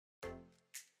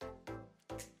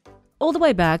All the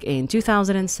way back in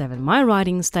 2007, my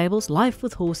riding stable's Life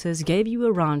with Horses gave you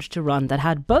a ranch to run that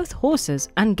had both horses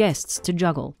and guests to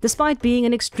juggle. Despite being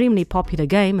an extremely popular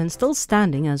game and still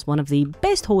standing as one of the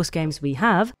best horse games we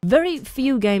have, very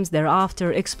few games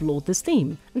thereafter explored this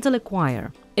theme, until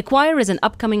Equire. Equire is an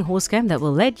upcoming horse game that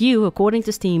will let you, according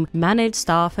to Steam, manage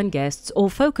staff and guests or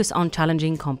focus on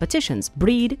challenging competitions,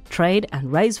 breed, trade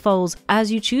and raise foals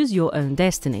as you choose your own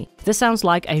destiny. This sounds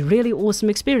like a really awesome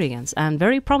experience and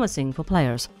very promising for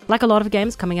players. Like a lot of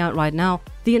games coming out right now,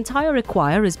 the entire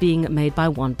Equire is being made by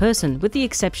one person, with the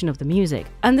exception of the music.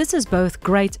 And this is both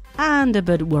great and a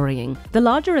bit worrying. The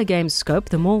larger a game's scope,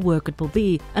 the more work it will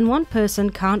be, and one person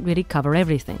can't really cover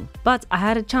everything. But I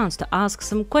had a chance to ask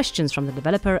some questions from the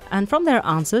developer, and from their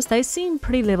answers they seem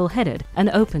pretty level-headed and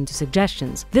open to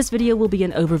suggestions. This video will be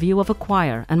an overview of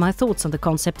Equire and my thoughts on the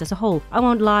concept as a whole. I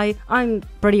won't lie, I'm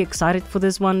pretty excited for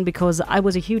this one because I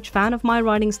was a huge fan of my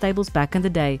riding stables back in the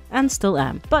day, and still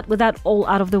am. But with that all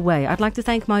out of the way, I'd like to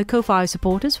thank my Ko-Fi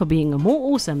supporters for being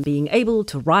more awesome being able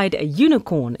to ride a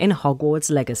unicorn in Hogwarts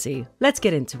Legacy. Let's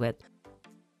get into it.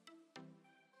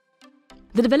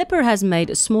 The developer has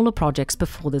made smaller projects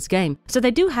before this game, so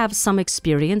they do have some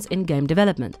experience in game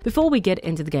development. Before we get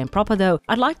into the game proper though,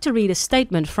 I'd like to read a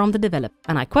statement from the developer,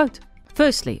 and I quote,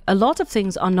 "Firstly, a lot of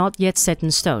things are not yet set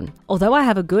in stone. Although I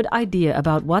have a good idea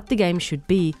about what the game should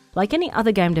be, like any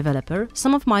other game developer,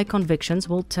 some of my convictions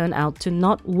will turn out to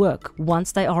not work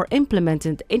once they are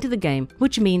implemented into the game,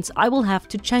 which means I will have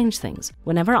to change things.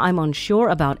 Whenever I'm unsure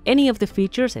about any of the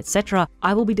features, etc.,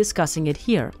 I will be discussing it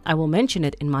here. I will mention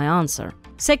it in my answer.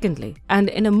 Secondly, and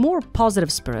in a more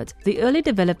positive spirit, the early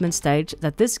development stage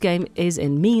that this game is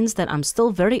in means that I'm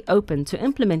still very open to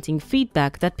implementing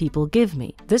feedback that people give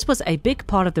me. This was a big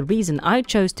part of the reason I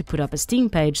chose to put up a Steam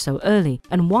page so early,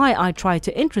 and why I try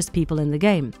to interest people in the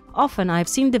game. Often I've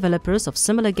seen developers of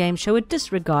similar games show a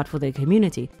disregard for their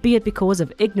community, be it because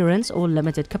of ignorance or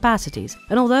limited capacities.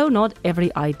 And although not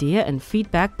every idea and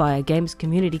feedback by a game's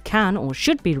community can or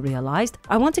should be realized,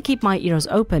 I want to keep my ears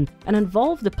open and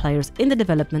involve the players in the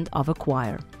development of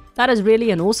Equire." That is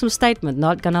really an awesome statement,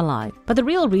 not gonna lie. But the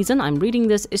real reason I'm reading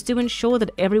this is to ensure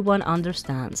that everyone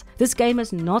understands. This game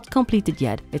is not completed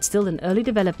yet, it's still in early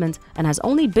development and has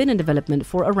only been in development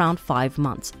for around 5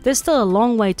 months. There's still a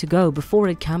long way to go before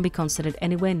it can be considered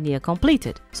anywhere near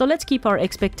completed. So let's keep our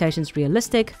expectations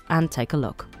realistic and take a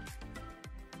look.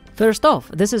 First off,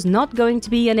 this is not going to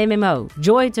be an MMO.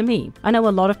 Joy to me. I know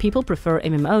a lot of people prefer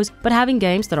MMOs, but having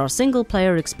games that are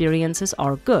single-player experiences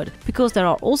are good, because there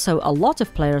are also a lot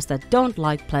of players that don't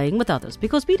like playing with others,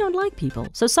 because we don't like people,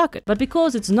 so suck it. But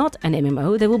because it's not an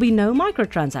MMO, there will be no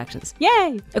microtransactions.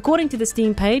 Yay! According to the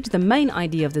Steam page, the main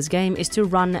idea of this game is to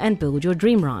run and build your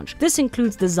dream ranch. This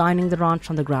includes designing the ranch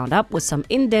from the ground up with some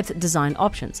in-depth design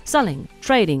options, selling,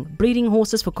 trading, breeding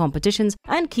horses for competitions,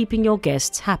 and keeping your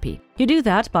guests happy. You do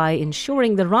that by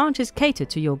ensuring the ranch is catered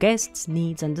to your guests'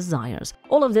 needs and desires.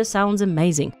 All of this sounds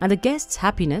amazing, and the guests'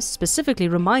 happiness specifically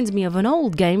reminds me of an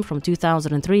old game from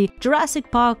 2003,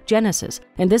 Jurassic Park Genesis.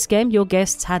 In this game, your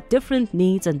guests had different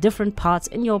needs and different parts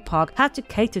in your park had to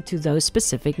cater to those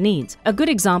specific needs. A good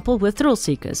example were thrill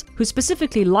seekers, who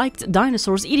specifically liked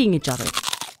dinosaurs eating each other.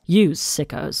 You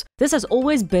sickos. This has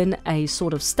always been a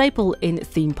sort of staple in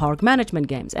theme park management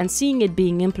games, and seeing it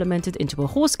being implemented into a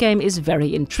horse game is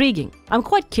very intriguing. I'm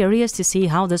quite curious to see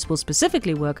how this will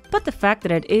specifically work, but the fact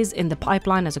that it is in the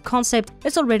pipeline as a concept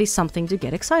is already something to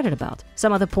get excited about.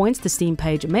 Some other points the Steam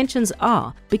page mentions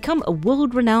are: become a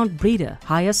world-renowned breeder,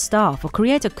 hire staff, or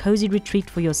create a cozy retreat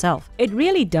for yourself. It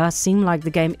really does seem like the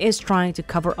game is trying to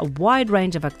cover a wide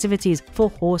range of activities for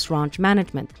horse ranch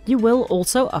management. You will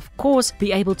also, of course,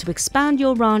 be able to expand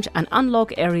your ranch and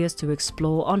unlock areas to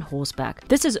explore on horseback.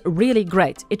 This is really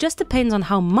great. It just depends on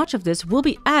how much of this will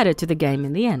be added to the game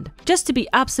in the end. Just to be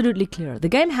absolutely clear, the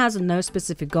game has no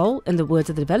specific goal. In the words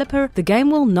of the developer, the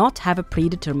game will not have a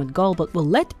predetermined goal, but will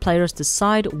let players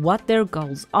decide what their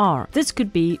goals are. This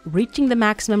could be reaching the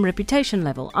maximum reputation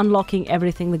level, unlocking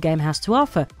everything the game has to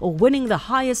offer, or winning the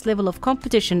highest level of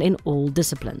competition in all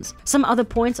disciplines. Some other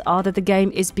points are that the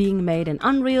game is being made in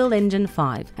Unreal Engine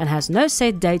 5 and has no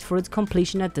set date for its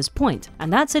completion at this point.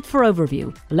 And that's it for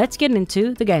overview. Let's get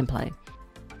into the gameplay.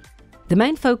 The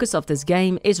main focus of this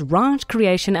game is ranch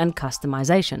creation and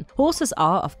customization. Horses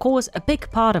are, of course, a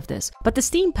big part of this, but the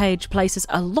Steam page places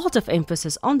a lot of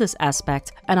emphasis on this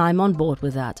aspect, and I'm on board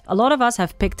with that. A lot of us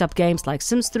have picked up games like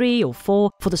Sims 3 or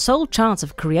 4 for the sole chance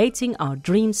of creating our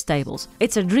dream stables.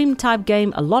 It's a dream type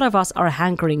game a lot of us are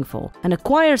hankering for, and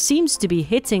Equire seems to be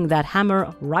hitting that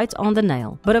hammer right on the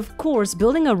nail. But of course,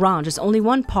 building a ranch is only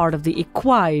one part of the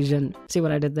equation. See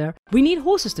what I did there? We need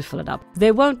horses to fill it up.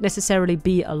 There won't necessarily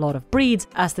be a lot of breeding, breeds,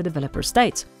 as the developer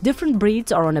states. Different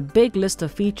breeds are on a big list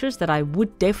of features that I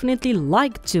would definitely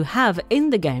like to have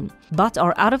in the game, but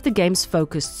are out of the game's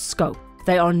focused scope.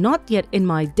 They are not yet in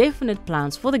my definite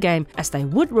plans for the game, as they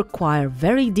would require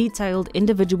very detailed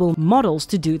individual models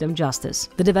to do them justice.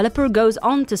 The developer goes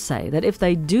on to say that if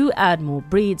they do add more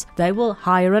breeds, they will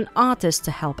hire an artist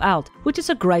to help out, which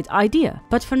is a great idea.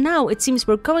 But for now, it seems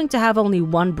we're going to have only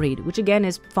one breed, which again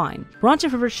is fine. Ranch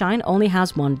of Rivershine only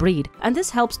has one breed, and this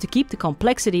helps to keep the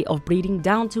complexity of breeding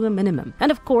down to a minimum,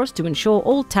 and of course to ensure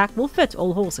all tack will fit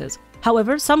all horses.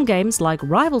 However, some games like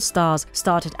Rival Stars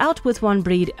started out with one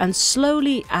breed and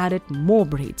slowly added more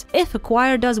breeds. If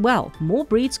Equire does well, more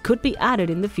breeds could be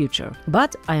added in the future.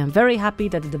 But I am very happy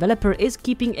that the developer is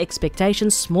keeping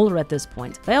expectations smaller at this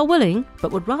point. They are willing,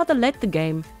 but would rather let the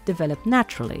game develop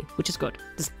naturally, which is good,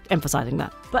 just emphasizing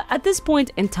that. But at this point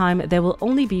in time, there will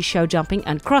only be show jumping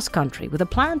and cross country, with a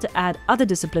plan to add other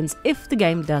disciplines if the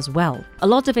game does well. A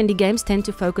lot of indie games tend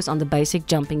to focus on the basic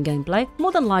jumping gameplay,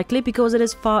 more than likely because it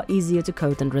is far easier to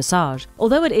code than dressage.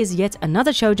 Although it is yet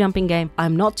another show jumping game,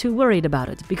 I'm not too worried about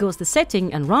it, because the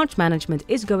setting and ranch management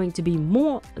is going to be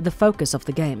more the focus of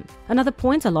the game. Another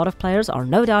point a lot of players are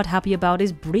no doubt happy about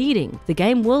is breeding. The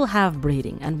game will have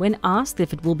breeding, and when asked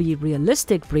if it will be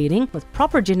realistic breeding with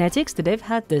proper genetics, the dev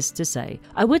had this to say.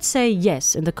 I would say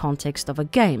yes in the context of a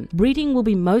game. Breeding will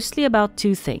be mostly about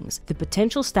two things: the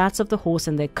potential stats of the horse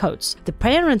and their coats. The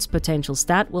parent's potential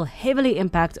stat will heavily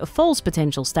impact a foal's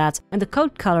potential stats, and the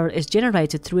coat color is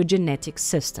generated through a genetic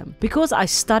system. Because I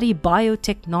study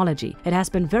biotechnology, it has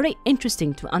been very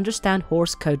interesting to understand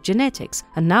horse coat genetics,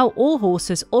 and now all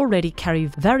horses already carry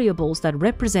variables that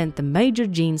represent the major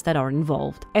genes that are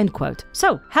involved. End quote.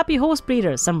 So, happy horse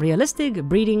breeders, some realistic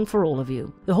breeding for all of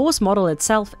you. The horse model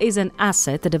itself is an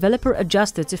asset the developer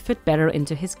adjusted to fit better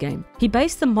into his game. He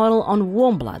based the model on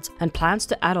warm bloods and plans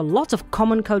to add a lot of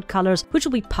common coat colors, which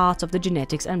will be part of the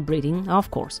genetics and breeding, of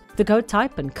course. The coat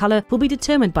type and color will be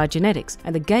determined by genetics,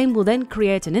 and the game will then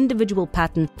create an individual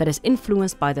pattern that is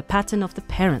influenced by the pattern of the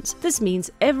parents. This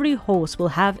means every horse will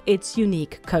have its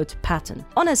unique coat pattern.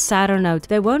 On a sadder note,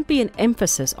 there won't be an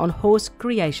emphasis on horse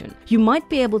creation. You might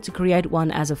be able to create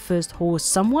one as a first horse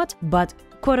somewhat, but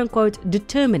quote-unquote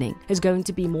determining is going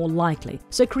to be more likely.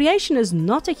 So creation is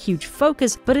not a huge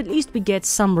focus, but at least we get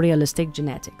some realistic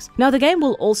genetics. Now the game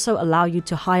will also allow you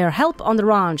to hire help on the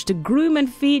ranch to groom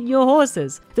and feed your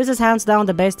horses. This is hands down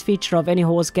the best feature of any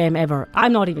horse game ever.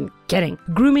 I'm not even kidding.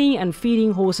 Grooming and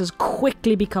feeding horses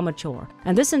quickly become a chore,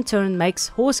 and this in turn makes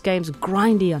horse games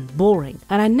grindy and boring.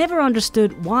 And I never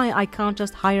understood why I can't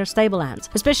just hire stable hands,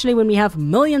 especially when we have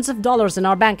millions of dollars in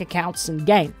our bank accounts in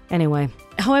game. Anyway.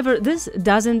 However, this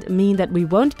doesn't mean that we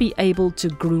won't be able to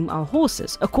groom our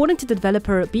horses. According to the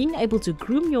developer, being able to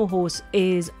groom your horse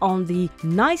is on the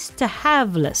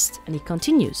nice-to-have list, and he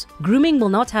continues. Grooming will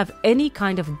not have any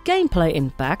kind of gameplay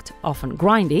impact, often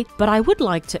grindy, but I would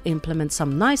like to implement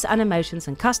some nice animations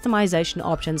and customization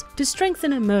options to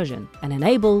strengthen immersion and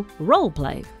enable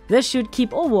roleplay. This should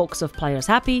keep all walks of players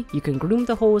happy. You can groom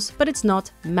the horse, but it's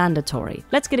not mandatory.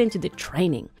 Let's get into the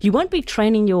training. You won't be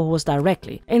training your horse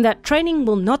directly, in that training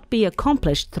will not be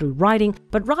accomplished through riding,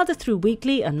 but rather through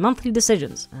weekly and monthly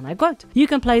decisions. And I quote, "You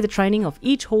can play the training of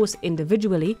each horse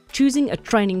individually, choosing a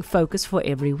training focus for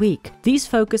every week. These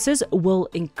focuses will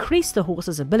increase the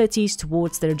horse's abilities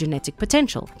towards their genetic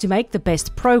potential. To make the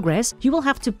best progress, you will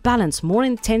have to balance more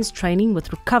intense training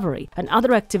with recovery and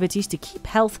other activities to keep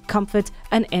health, comfort,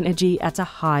 and energy at a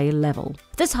high level."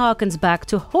 This harkens back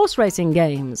to horse racing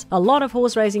games. A lot of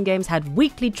horse racing games had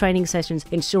weekly training sessions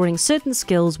ensuring certain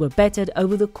skills were bettered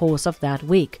over the course of that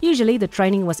week. Usually the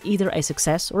training was either a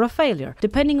success or a failure,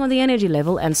 depending on the energy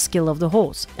level and skill of the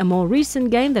horse. A more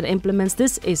recent game that implements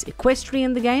this is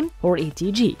Equestrian the Game, or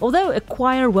ETG. Although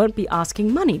Equire won't be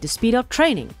asking money to speed up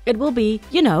training, it will be,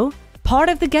 part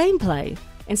of the gameplay,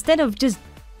 instead of just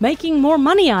making more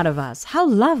money out of us. How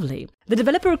lovely. The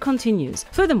developer continues,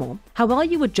 furthermore, how well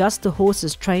you adjust the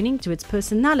horse's training to its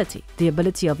personality, the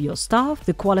ability of your staff,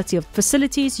 the quality of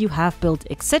facilities you have built,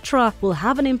 etc. will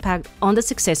have an impact on the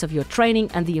success of your training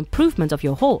and the improvement of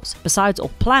your horse. Besides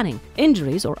all planning,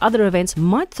 injuries or other events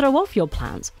might throw off your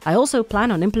plans. I also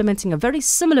plan on implementing a very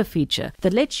similar feature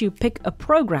that lets you pick a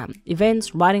program,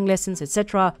 events, riding lessons,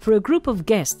 etc. for a group of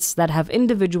guests that have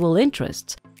individual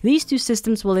interests. These two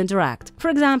systems will interact. For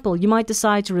example, you might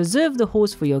decide to reserve the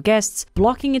horse for your guests,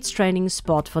 blocking its training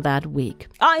spot for that week.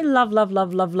 I love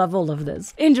all of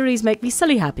this. Injuries make me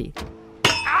silly happy.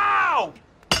 Ow!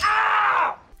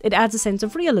 Ow! It adds a sense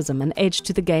of realism and edge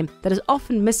to the game that is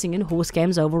often missing in horse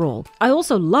games overall. I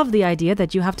also love the idea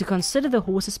that you have to consider the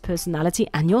horse's personality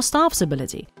and your staff's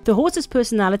ability. The horse's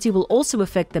personality will also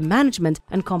affect the management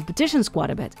and competitions quite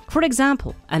a bit. For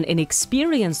example, an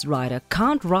inexperienced rider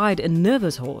can't ride a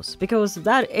nervous horse because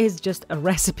that is just a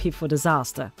recipe for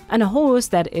disaster. And a horse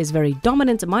that is very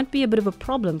dominant might be a bit of a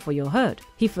problem for your herd.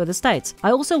 He further states,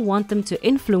 I also want them to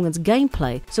influence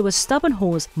gameplay, so a stubborn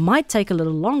horse might take a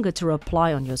little longer to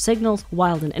reply on your signals,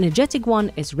 while an energetic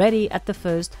one is ready at the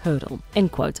first hurdle.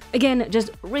 End quote. Again,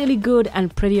 just really good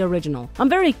and pretty original. I'm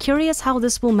very curious how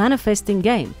this will manifest in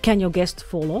game. Can your guest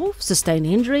fall off, sustain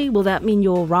injury? Will that mean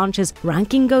your ranch's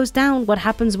ranking goes down? What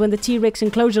happens when the T-Rex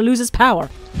enclosure loses power?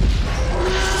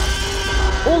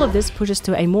 All of this pushes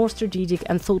to a more strategic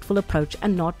and thoughtful approach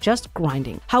and not just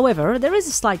grinding. However, there is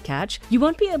a slight catch. You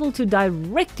won't be able to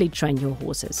directly train your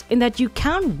horses, in that you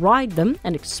can ride them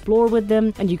and explore with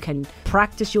them, and you can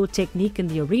practice your technique in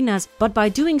the arenas, but by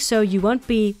doing so you won't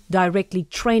be directly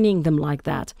training them like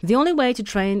that. The only way to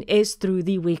train is through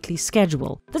the weekly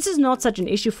schedule. This is not such an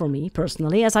issue for me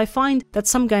personally, as I find that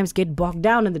some games get bogged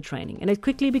down in the training and it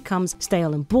quickly becomes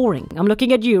stale and boring. I'm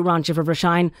looking at you, Ranch of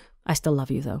Rivershine. I still love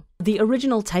you though. The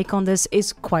original take on this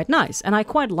is quite nice, and I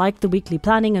quite like the weekly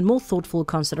planning and more thoughtful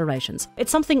considerations.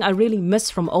 It's something I really miss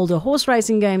from older horse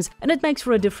racing games, and it makes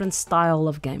for a different style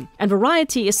of game. And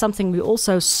variety is something we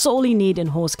also sorely need in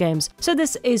horse games, so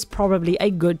this is probably a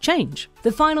good change.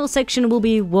 The final section will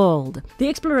be World. The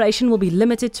exploration will be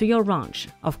limited to your ranch,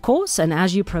 of course, and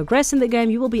as you progress in the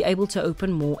game you will be able to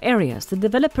open more areas. The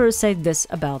developers said this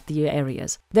about the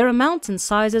areas. Their amount and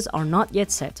sizes are not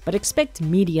yet set, but expect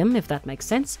medium, if that makes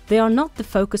sense. They are not the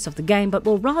focus of the game, but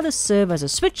will rather serve as a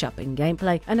switch-up in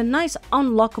gameplay and a nice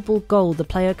unlockable goal the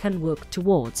player can work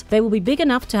towards. They will be big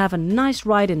enough to have a nice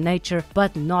ride in nature,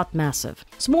 but not massive.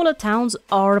 Smaller towns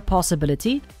are a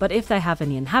possibility, but if they have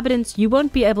any inhabitants, you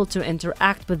won't be able to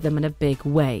interact with them in a big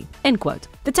way. End quote.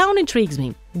 The town intrigues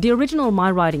me. The original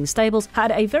My Riding Stables had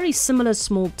a very similar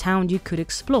small town you could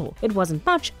explore. It wasn't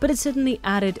much, but it certainly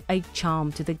added a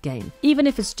charm to the game. Even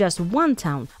if it's just one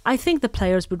town, I think the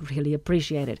players would really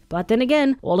appreciate it. But then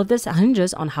again, all of this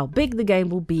hinges on how big the game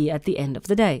will be at the end of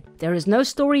the day. There is no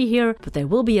story here, but there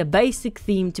will be a basic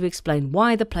theme to explain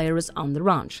why the player is on the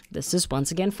ranch. This is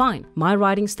once again fine. My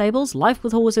Riding Stables, Life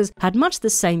with Horses, had much the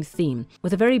same theme,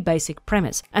 with a very basic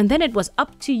premise, and then it was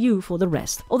up to you for the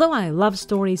rest. Although I love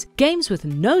stories, games with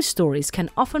no stories can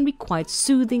often be quite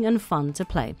soothing and fun to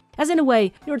play, as in a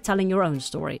way you're telling your own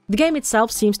story. The game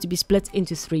itself seems to be split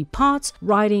into 3 parts: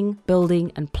 riding,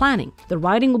 building, and planning. The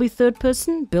riding will be third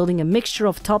person, building a mixture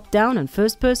of top-down and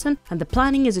first person, and the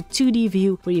planning is a 2D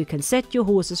view where you can set your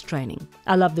horse's training.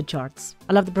 I love the charts.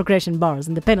 I love the progression bars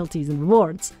and the penalties and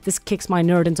rewards. This kicks my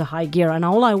nerd into high gear, and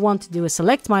all I want to do is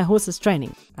select my horse's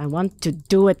training. I want to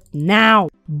do it now!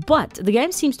 But the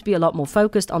game seems to be a lot more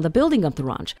focused on the building of the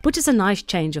ranch, which is a nice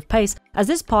change of pace, as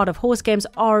this part of horse games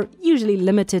are usually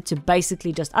limited to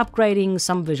basically just upgrading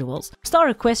some visuals. Star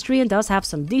Equestrian does have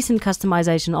some decent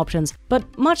customization options, but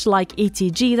much like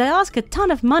ETG, they ask a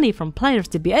ton of money from players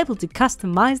to be able to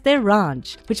customize their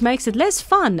ranch, which makes it less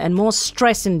fun and more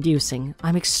stress-inducing.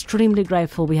 I'm extremely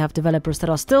grateful we have developers that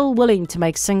are still willing to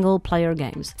make single-player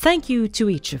games. Thank you to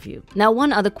each of you. Now,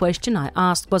 one other question I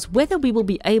asked was whether we will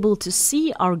be able to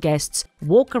see our guests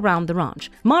walk around the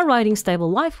ranch. My Riding Stable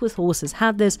Life with Horses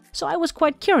had this, so I was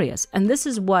quite curious, and this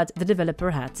is what the developer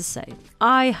had to say.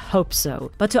 I hope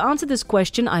so, but to answer this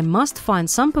question I must find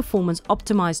some performance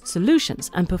optimized solutions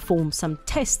and perform some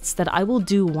tests that I will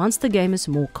do once the game is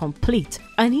more complete.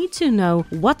 I need to know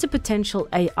what the potential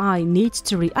AI needs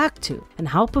to react to and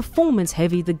how performance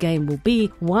heavy the game will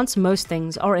be once most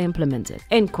things are implemented.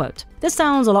 End quote. This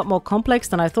sounds a lot more complex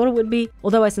than I thought it would be.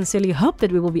 Although I sincerely hope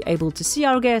that we will be able to see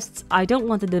our guests, I don't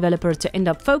want the developer to end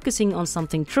up focusing on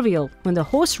something trivial when the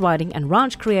horse riding and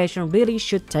ranch creation really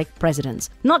should take precedence.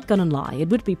 Not gonna lie, it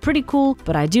would be pretty cool,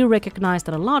 but I do recognize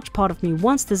that a large part of me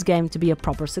wants this game to be a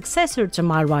proper successor to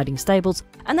My Riding Stables,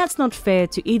 and that's not fair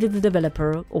to either the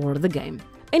developer or the game.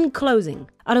 In closing,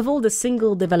 out of all the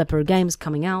single developer games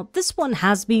coming out, this one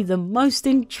has me the most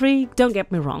intrigued. Don't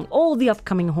get me wrong, all the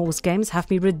upcoming horse games have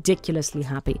me ridiculously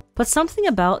happy. But something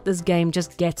about this game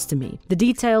just gets to me. The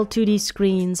detailed 2D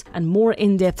screens and more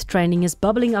in-depth training is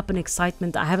bubbling up an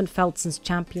excitement I haven't felt since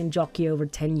Champion Jockey over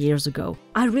 10 years ago.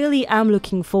 I really am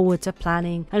looking forward to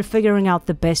planning and figuring out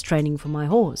the best training for my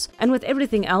horse. And with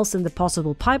everything else in the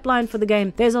possible pipeline for the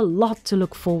game, there's a lot to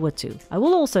look forward to. I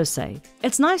will also say,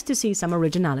 it's nice to see some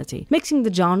originality, mixing the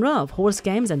the genre of horse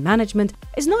games and management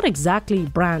is not exactly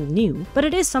brand new, but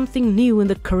it is something new in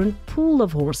the current pool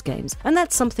of horse games, and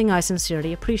that's something I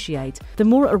sincerely appreciate. The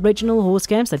more original horse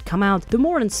games that come out, the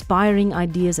more inspiring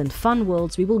ideas and fun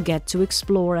worlds we will get to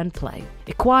explore and play.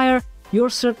 Equire, you're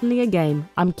certainly a game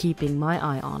I'm keeping my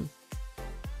eye on.